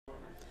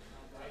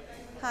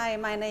Hi,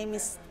 my name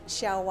is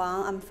Xiao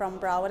Wang. I'm from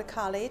BROWARD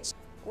College.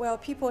 Well,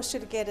 people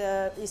should get,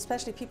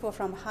 especially people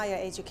from higher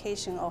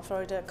education or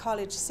for the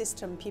college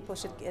system, people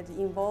should get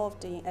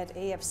involved at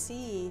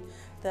AFC.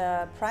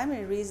 The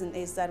primary reason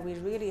is that we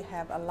really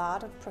have a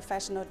lot of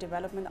professional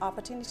development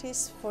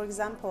opportunities. For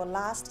example,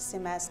 last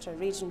semester,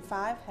 Region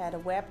 5 had a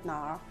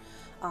webinar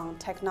on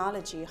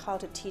technology, how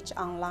to teach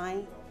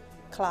online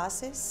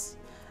classes,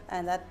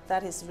 and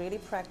that is really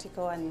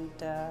practical and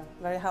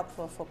very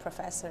helpful for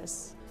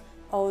professors.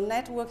 Oh,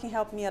 networking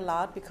helped me a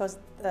lot because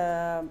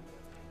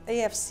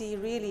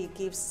AFC really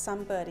gives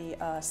somebody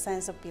a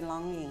sense of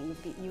belonging.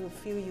 You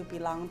feel you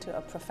belong to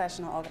a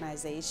professional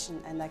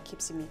organization, and that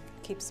keeps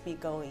me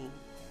going.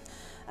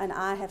 And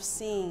I have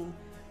seen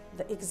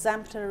the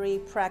exemplary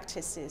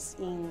practices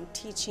in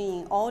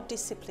teaching all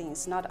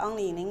disciplines, not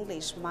only in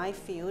English, my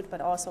field,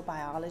 but also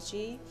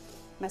biology,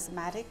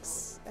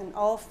 mathematics, and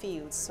all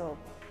fields. So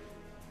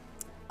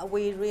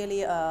we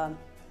really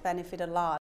benefit a lot.